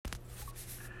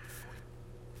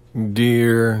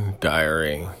Dear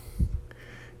Diary,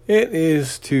 it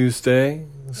is Tuesday,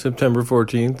 September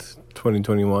 14th,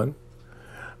 2021.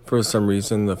 For some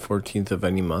reason, the 14th of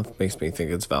any month makes me think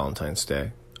it's Valentine's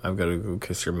Day. I've got to go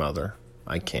kiss your mother.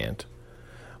 I can't.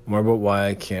 More about why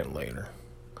I can't later.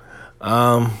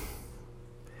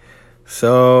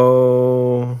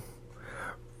 So,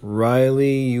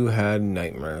 Riley, you had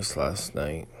nightmares last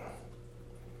night.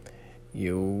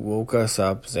 You woke us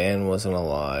up, Zan wasn't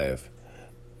alive.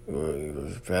 It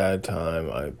was a bad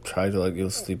time. I tried to let you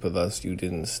sleep with us. You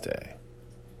didn't stay.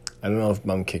 I don't know if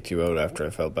Mom kicked you out after I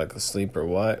fell back asleep or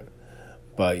what,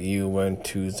 but you went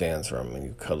to Zan's room and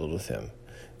you cuddled with him.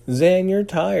 Zan, you're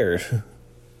tired.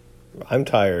 I'm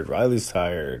tired. Riley's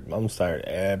tired. Mom's tired.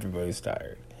 Everybody's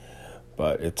tired.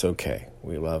 But it's okay.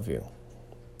 We love you.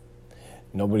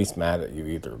 Nobody's mad at you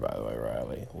either, by the way,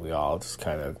 Riley. We all just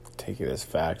kind of take it as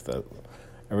fact that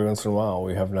every once in a while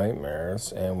we have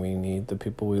nightmares and we need the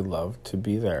people we love to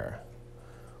be there.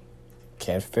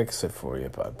 Can't fix it for you,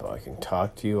 but I can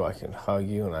talk to you, I can hug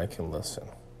you, and I can listen.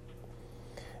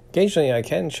 Occasionally I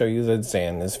can show you that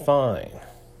Zan is fine.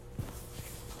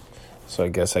 So I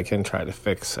guess I can try to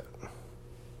fix it.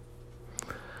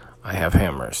 I have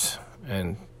hammers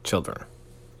and children.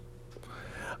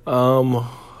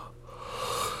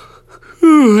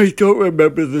 I don't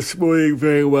remember this morning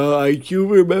very well. I do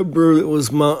remember it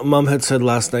was Mom had said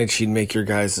last night she'd make your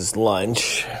guys'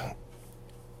 lunch.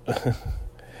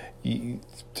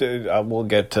 We'll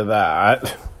get to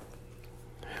that.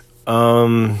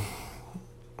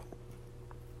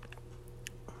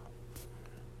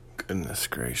 Goodness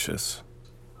gracious.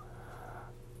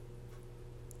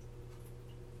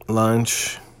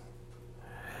 Lunch.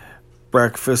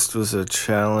 Breakfast was a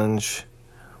challenge.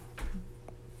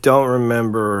 Don't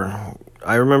remember.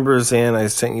 I remember, Zan, I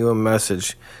sent you a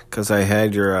message because I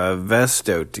had your vest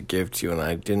out to give to you and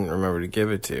I didn't remember to give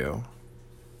it to you.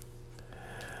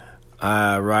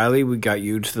 Riley, we got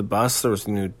you to the bus. There was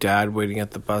a new dad waiting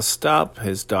at the bus stop.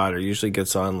 His daughter usually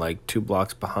gets on like 2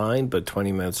 blocks behind, but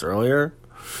 20 minutes earlier.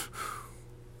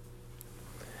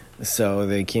 So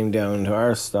they came down to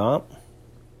our stop.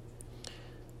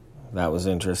 That was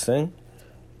interesting.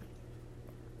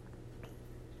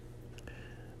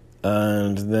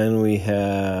 And then we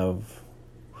have...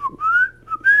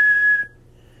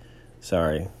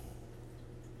 Sorry.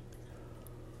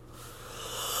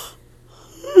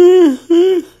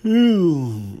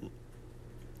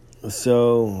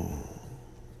 So,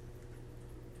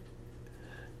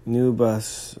 new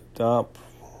bus stop.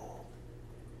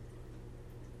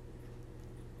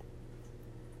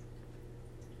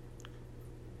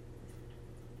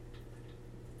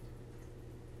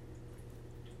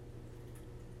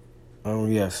 Oh,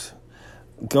 yes.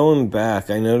 Going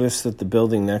back, I noticed that the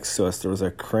building next to us, there was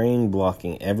a crane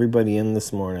blocking everybody in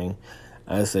this morning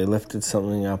as they lifted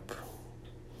something up,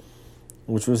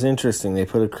 which was interesting. They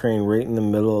put a crane right in the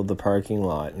middle of the parking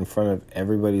lot in front of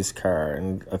everybody's car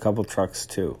and a couple trucks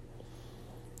too.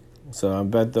 So I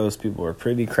bet those people were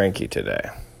pretty cranky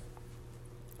today.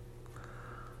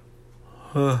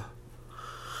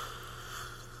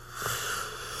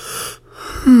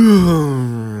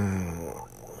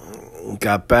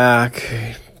 Got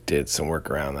back, did some work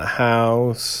around the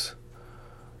house.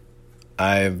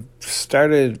 I've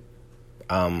started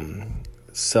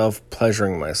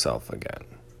self-pleasuring myself again.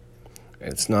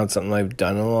 It's not something I've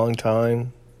done in a long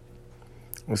time.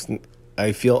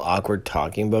 I feel awkward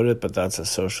talking about it, but that's a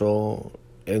social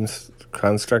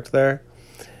construct there.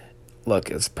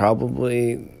 Look, it's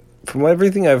probably, from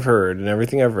everything I've heard and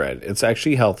everything I've read, it's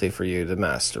actually healthy for you to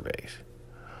masturbate.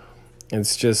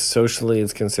 It's just socially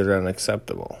it's considered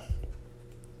unacceptable.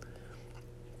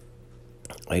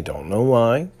 I don't know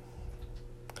why.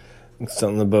 It's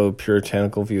something about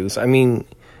puritanical views. I mean,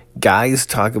 guys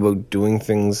talk about doing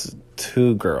things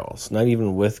to girls, not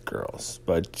even with girls,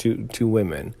 but to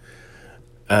women.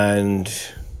 And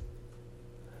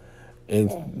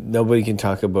nobody can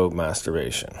talk about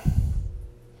masturbation.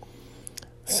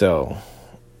 So,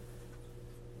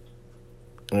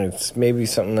 it's maybe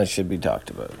something that should be talked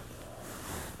about.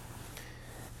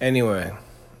 Anyway,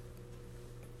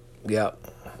 yeah,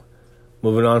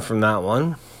 moving on from that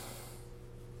one.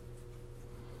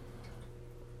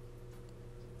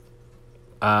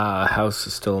 House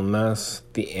is still a mess.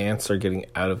 The ants are getting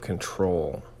out of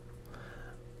control.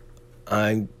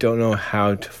 I don't know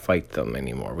how to fight them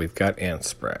anymore. We've got ant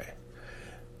spray.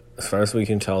 As far as we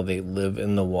can tell, they live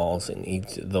in the walls and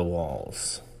eat the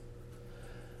walls.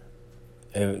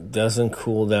 If it doesn't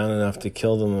cool down enough to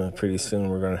kill them, pretty soon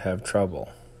we're going to have trouble.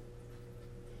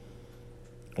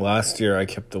 Last year, I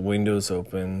kept the windows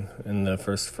open in the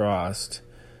first frost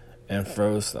and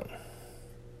froze them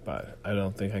but I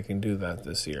don't think I can do that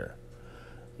this year.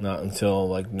 Not until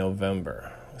like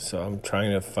November. So I'm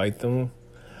trying to fight them.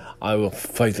 I will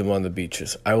fight them on the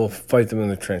beaches. I will fight them in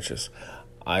the trenches.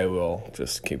 I will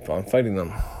just keep on fighting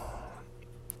them.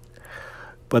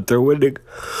 But they're winning.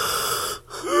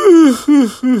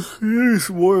 There's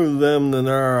more of them than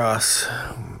there are us.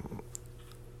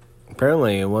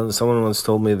 Apparently, someone once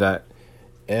told me that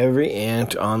every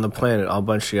ant on the planet all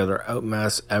bunched together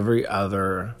outmass every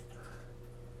other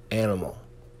animal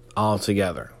all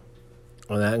together.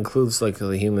 And that includes like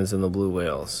the humans and the blue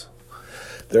whales.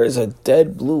 There's a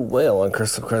dead blue whale on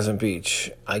Crystal Crescent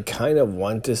Beach. I kind of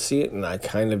want to see it and I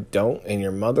kind of don't. And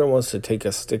your mother wants to take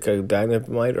a stick of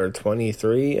dynamite or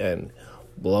 23 and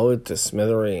blow it to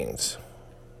smithereens.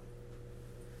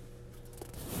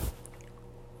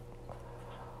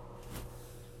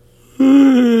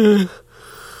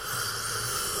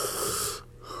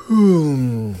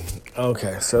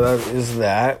 Okay, so that is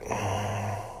that.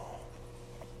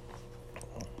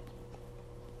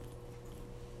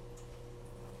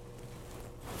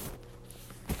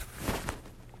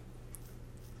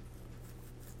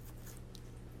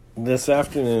 This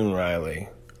afternoon, Riley,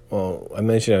 well, I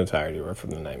mentioned how tired you were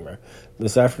from the nightmare.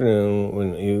 This afternoon,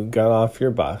 when you got off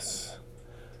your bus,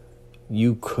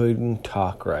 you couldn't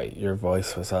talk right. Your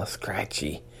voice was all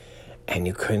scratchy, and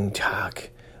you couldn't talk,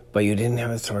 but you didn't have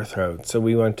a sore throat. So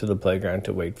we went to the playground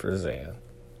to wait for Zan.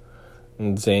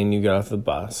 And Zan, you got off the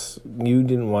bus. You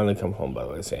didn't want to come home, by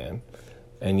the way, Zan.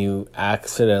 And you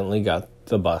accidentally got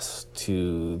the bus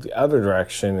to the other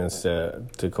direction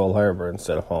instead to Cole Harbor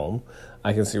instead of home.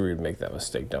 I can see where you'd make that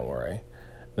mistake, don't worry.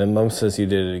 Then Mom says you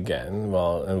did it again.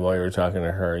 While you were talking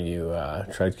to her, you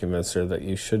tried to convince her that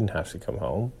you shouldn't have to come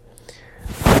home.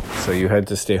 So you had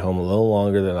to stay home a little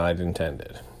longer than I'd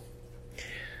intended.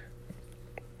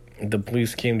 The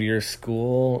police came to your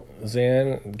school,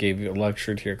 Zan, gave you a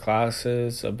lecture to your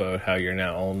classes about how you're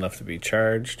now old enough to be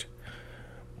charged.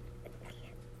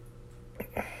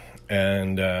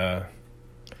 And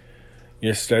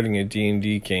you're starting a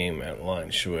D&D game at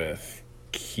lunch with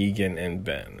Keegan and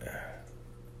Ben.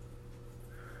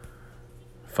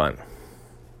 Fun.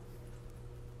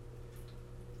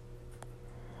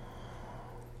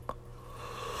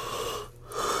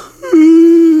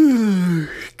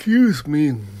 Excuse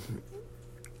me.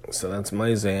 So that's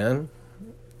my Zan.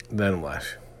 Then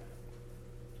what?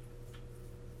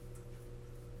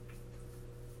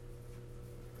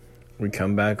 We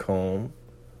come back home.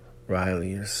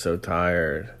 Riley, you're so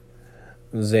tired.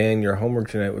 Zan, your homework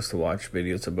tonight was to watch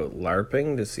videos about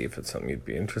LARPing to see if it's something you'd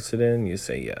be interested in. You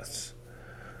say yes.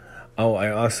 Oh, I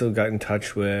also got in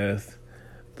touch with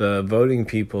the voting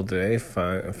people today.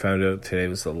 Found out today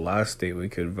was the last day we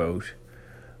could vote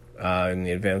in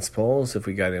the advanced polls if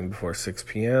we got in before 6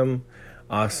 p.m.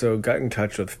 Also got in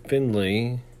touch with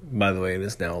Findlay. By the way, it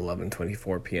is now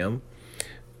 11:24 p.m.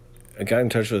 I got in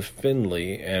touch with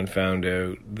Findlay and found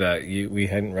out that we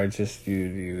hadn't registered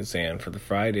you, Zan, for the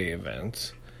Friday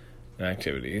events and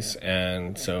activities,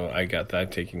 and so I got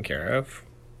that taken care of.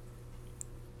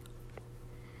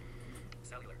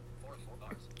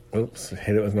 Oops,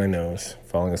 hit it with my nose.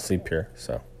 Falling asleep here,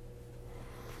 so.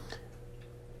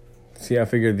 See, I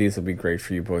figured these would be great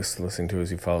for you boys to listen to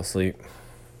as you fall asleep.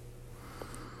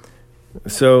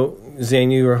 So,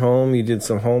 Zan, you were home, you did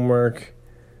some homework,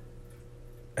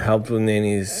 helped with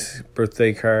Nanny's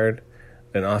birthday card,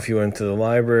 then off you went to the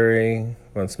library.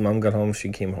 Once Mom got home, she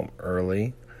came home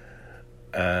early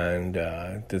and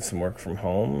did some work from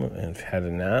home and had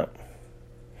a nap.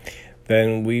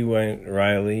 Then we went,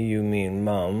 Riley, you, me, and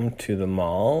Mom, to the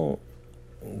mall.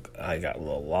 I got a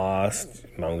little lost.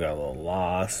 Mom got a little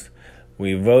lost.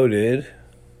 We voted.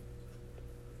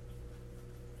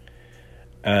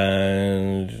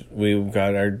 And we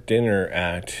got our dinner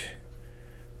at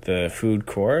the food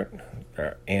court.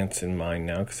 Our aunt's in mine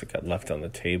now because it got left on the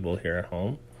table here at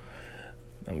home.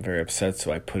 I'm very upset,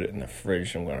 so I put it in the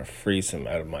fridge. I'm going to freeze some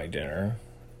out of my dinner.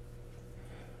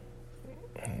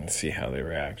 And see how they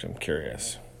react. I'm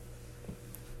curious.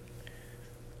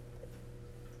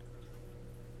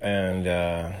 And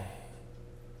I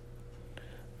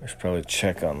should probably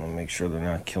check on them, make sure they're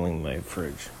not killing my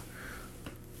fridge.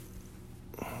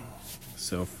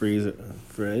 So freeze it,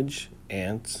 fridge,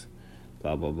 ants,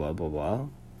 blah, blah, blah, blah, blah.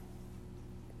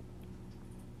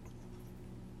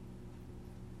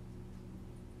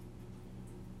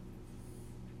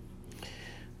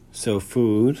 So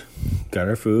food, got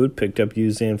our food, picked up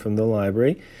Zan from the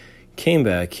library, came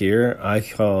back here. I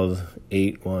called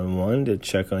 811 to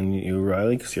check on you,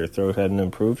 Riley, because your throat hadn't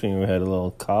improved and you had a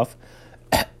little cough.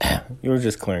 You were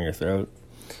just clearing your throat.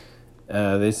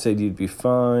 They said you'd be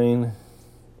fine.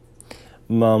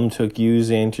 Mom took you,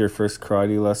 Zane, to your first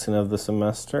karate lesson of the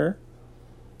semester.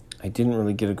 I didn't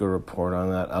really get a good report on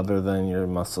that other than your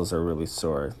muscles are really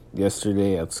sore.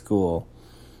 Yesterday at school,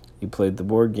 you played the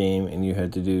board game and you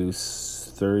had to do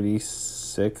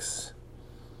 36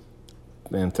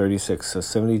 and 36, so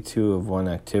 72 of one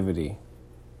activity.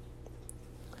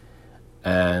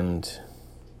 And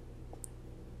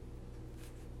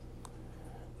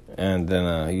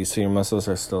then you see your muscles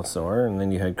are still sore, and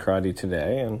then you had karate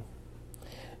today, and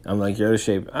I'm like, you're out of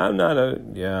shape. I'm out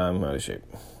of shape.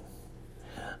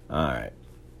 All right.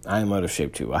 I'm out of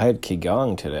shape too. I had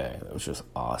Qigong today. It was just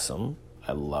awesome.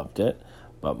 I loved it.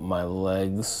 But my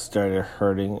legs started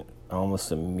hurting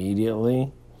almost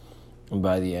immediately. And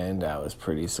by the end, I was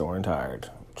pretty sore and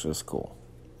tired, which is cool.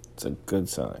 It's a good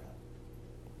sign.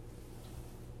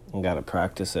 I got to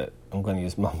practice it. I'm going to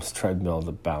use Mom's treadmill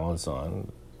to balance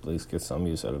on. At least get some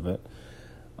use out of it.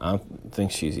 I don't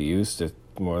think she's used it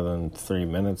more than 3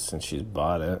 minutes since she's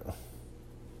bought it.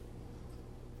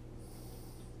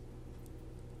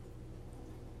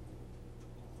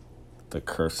 The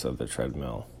curse of the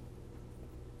treadmill.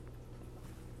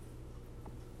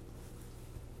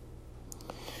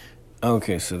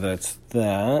 Okay, so that's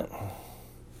that.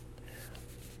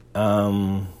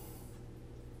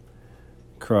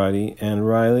 Karate. And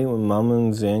Riley, when Mom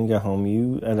and Zan got home,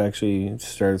 you had actually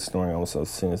started snoring almost as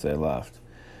soon as they left.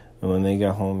 And when they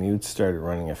got home, you'd started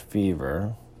running a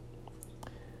fever.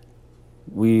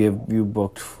 You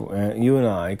booked for, you and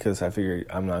I, because I figured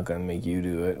I'm not going to make you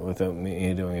do it without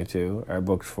me doing it too. I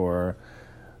booked for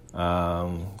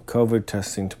COVID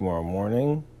testing tomorrow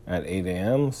morning at 8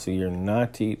 a.m. So you're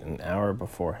not to eat an hour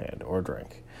beforehand or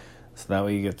drink. So that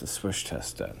way you get the swish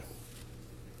test done.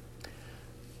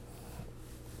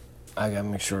 I got to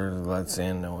make sure to let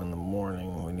Zan know in the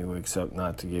morning when he wakes up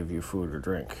not to give you food or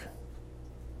drink.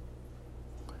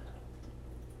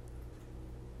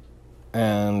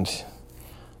 And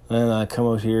then I come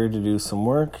out here to do some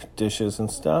work, dishes and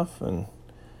stuff, and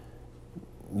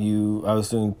I was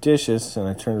doing dishes, and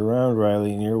I turned around,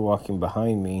 Riley, and you're walking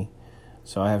behind me,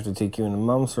 so I have to take you into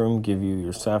Mom's room, give you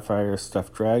your Sapphire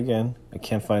stuffed dragon. I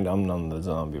can't find Num the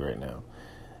zombie right now.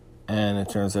 And it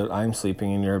turns out I'm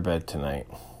sleeping in your bed tonight.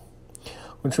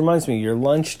 Which reminds me, your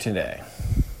lunch today.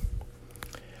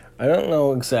 I don't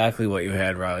know exactly what you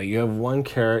had, Riley. You have 1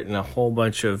 carrot and a whole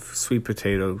bunch of sweet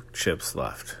potato chips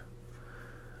left.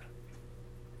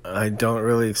 I don't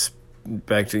really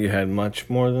expect that you had much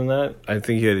more than that. I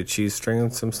think you had a cheese string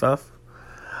and some stuff.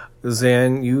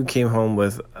 Zan, you came home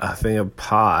with a thing of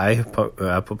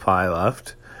apple pie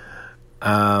left.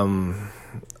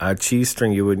 A cheese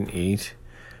string you wouldn't eat.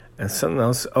 And something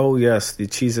else. Oh, yes, the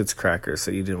Cheez-Its crackers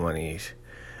that you didn't want to eat.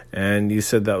 And you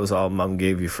said that was all Mom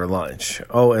gave you for lunch.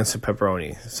 Oh, and some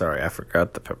pepperoni. Sorry, I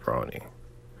forgot the pepperoni.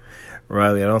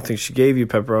 Riley, I don't think she gave you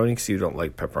pepperoni because you don't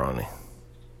like pepperoni.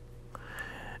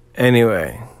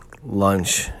 Anyway,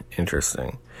 lunch,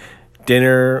 interesting.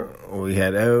 Dinner, we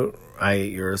had out. I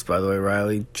ate yours, by the way,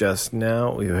 Riley, just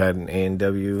now. We had an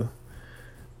A&W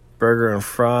burger and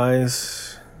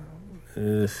fries.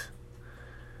 And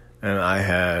I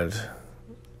had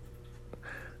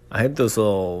those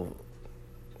little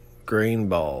grain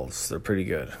balls. They're pretty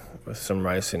good with some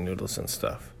rice and noodles and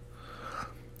stuff.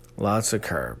 Lots of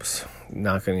carbs.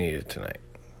 Not going to eat it tonight.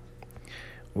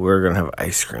 We're going to have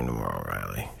ice cream tomorrow,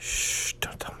 Riley. Shh,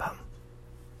 don't tell Mom.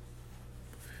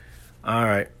 All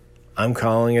right. I'm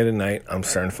calling it a night. I'm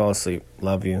starting to fall asleep.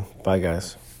 Love you. Bye,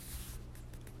 guys.